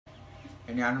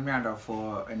And you are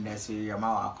for and there's a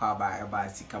mouth by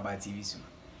Sikaba TV.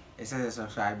 It says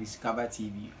subscribe to Sikaba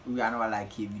TV. We are not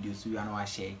like videos, we are not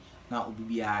share. Now we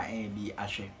be a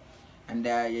share. And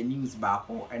your news back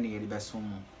or any of the best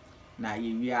home. Now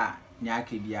you are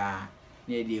Nyakibia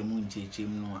near the moon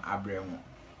chim Abramo.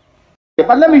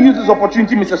 But let me use this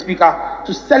opportunity, Mr. Speaker,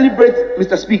 to celebrate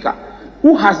Mr. Speaker,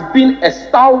 who has been a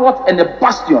stalwart and a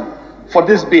bastion for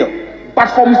this bill. But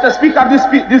for Mr. Speaker,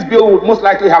 this bill would most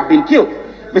likely have been killed.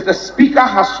 Mr. Speaker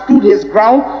has stood his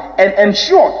ground and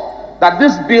ensured that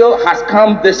this bill has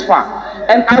come this far.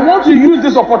 And I want to use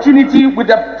this opportunity with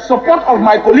the support of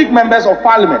my colleague members of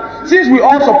Parliament, since we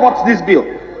all support this bill,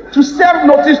 to serve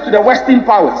notice to the Western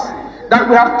powers that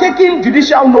we have taken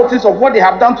judicial notice of what they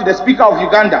have done to the Speaker of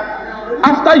Uganda.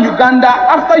 After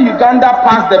Uganda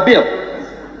passed the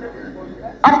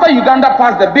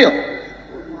bill,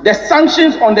 the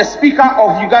sanctions on the Speaker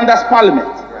of Uganda's Parliament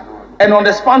and on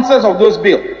the sponsors of those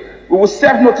bills, we will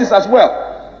serve notice as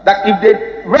well that if they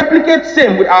replicate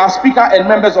same with our Speaker and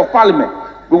members of Parliament,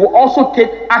 we will also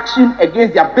take action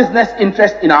against their business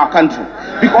interest in our country,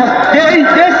 because they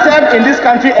serve in this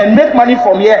country and make money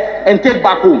from here and take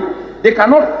back home. They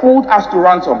cannot hold us to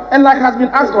ransom. And like has been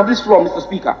asked on this floor, Mr.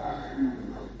 Speaker,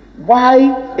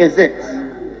 why is it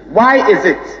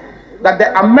that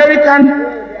the American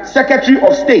Secretary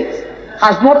of State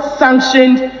has not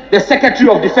sanctioned the Secretary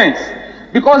of Defense?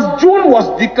 Because June was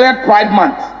declared Pride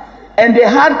Month and they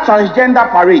had transgender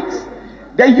parades.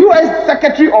 The US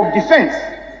Secretary of Defense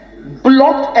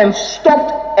blocked and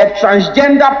stopped a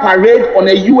transgender parade on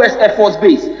a US Air Force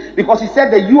base because he said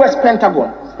the US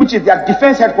Pentagon, which is their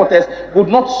defense headquarters, would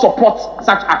not support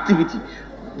such activity.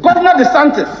 Governor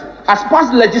DeSantis has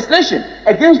passed legislation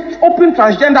against open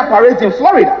transgender parades in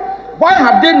Florida. Why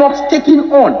have they not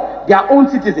taken on their own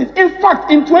citizens? In fact,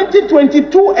 in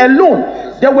 2022 alone,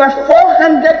 there were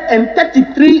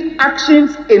 433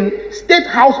 actions in State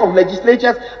House of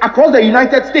Legislatures across the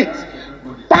United States,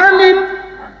 banning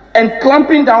and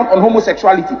clamping down on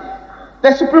homosexuality.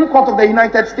 The Supreme Court of the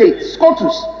United States,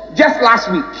 SCOTUS, just last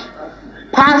week,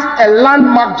 passed a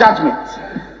landmark judgment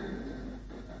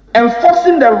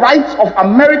enforcing the rights of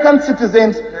American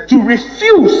citizens to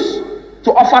refuse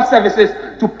to offer services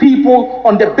to people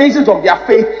on the basis of their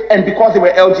faith and because they were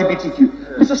LGBTQ.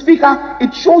 Mr. Speaker,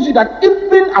 it shows you that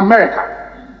even America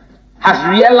has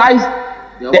realized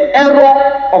the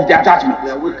error of their judgment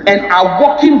and are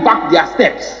walking back their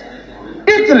steps.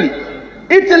 Italy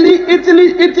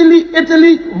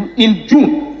in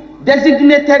June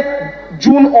designated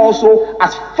June also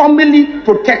as Family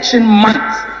Protection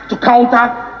Month to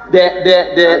counter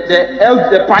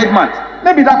the Pride Month.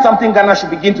 Maybe that's something Ghana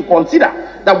should begin to consider,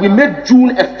 that we make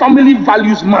June a family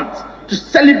values month to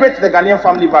celebrate the Ghanaian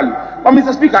family value. But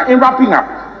Mr. Speaker, in wrapping up,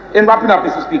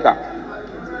 Mr. Speaker,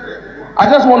 I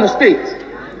just want to state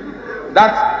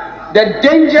that the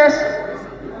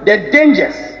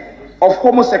dangers of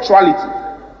homosexuality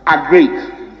are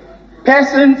grave.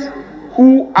 Persons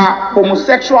who are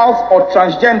homosexuals or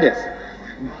transgenders,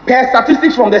 per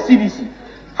statistics from the CDC,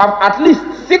 have at least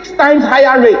 6 times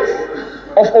higher rates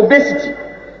of obesity,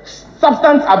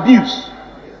 substance abuse,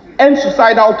 and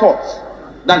suicidal thoughts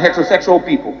than heterosexual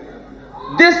people.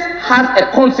 This has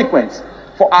a consequence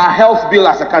for our health bill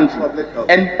as a country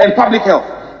and public health,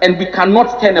 and we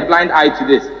cannot turn a blind eye to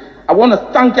this. I want to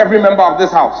thank every member of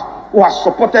this House who has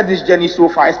supported this journey so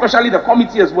far, especially the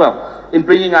committee as well, in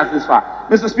bringing us this far.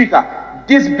 Mr. Speaker,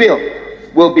 this bill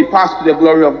will be passed to the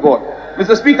glory of God.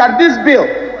 Mr. Speaker, this bill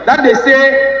that they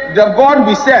say the God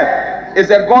we serve is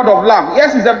a God of love.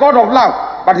 Yes, he's a God of love,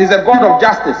 but he's a God of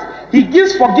justice. He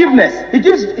gives forgiveness. He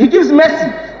gives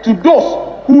mercy to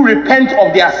those who repent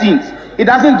of their sins. He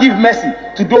doesn't give mercy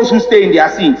to those who stay in their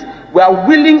sins. We are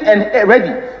willing and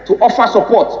ready to offer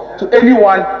support to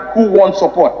anyone who wants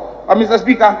support. But Mr.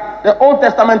 Speaker, the Old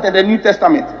Testament and the New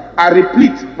Testament are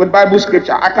replete with Bible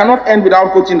scripture. I cannot end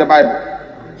without quoting the Bible.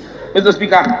 Mr.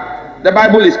 Speaker, the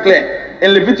Bible is clear.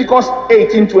 In Leviticus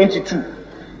 18:22,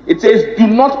 it says, do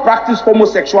not practice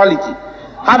homosexuality.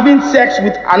 Having sex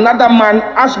with another man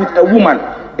as with a woman,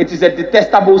 it is a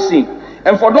detestable sin.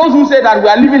 And for those who say that we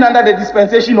are living under the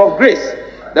dispensation of grace,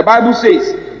 the Bible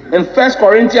says in 1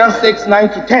 Corinthians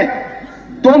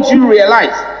 6:9-10, don't you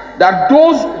realize that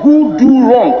those who do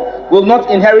wrong will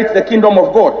not inherit the kingdom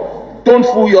of God? Don't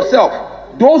fool yourself.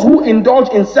 Those who indulge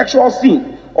in sexual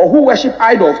sin, or who worship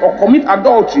idols, or commit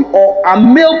adultery, or are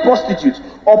male prostitutes,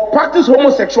 or practice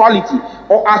homosexuality,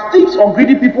 or are thieves or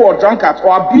greedy people or drunkards,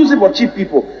 or abusive or cheap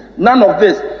people, none of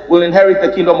this will inherit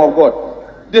the kingdom of God.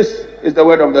 This is the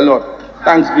word of the Lord.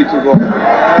 Thanks be to God.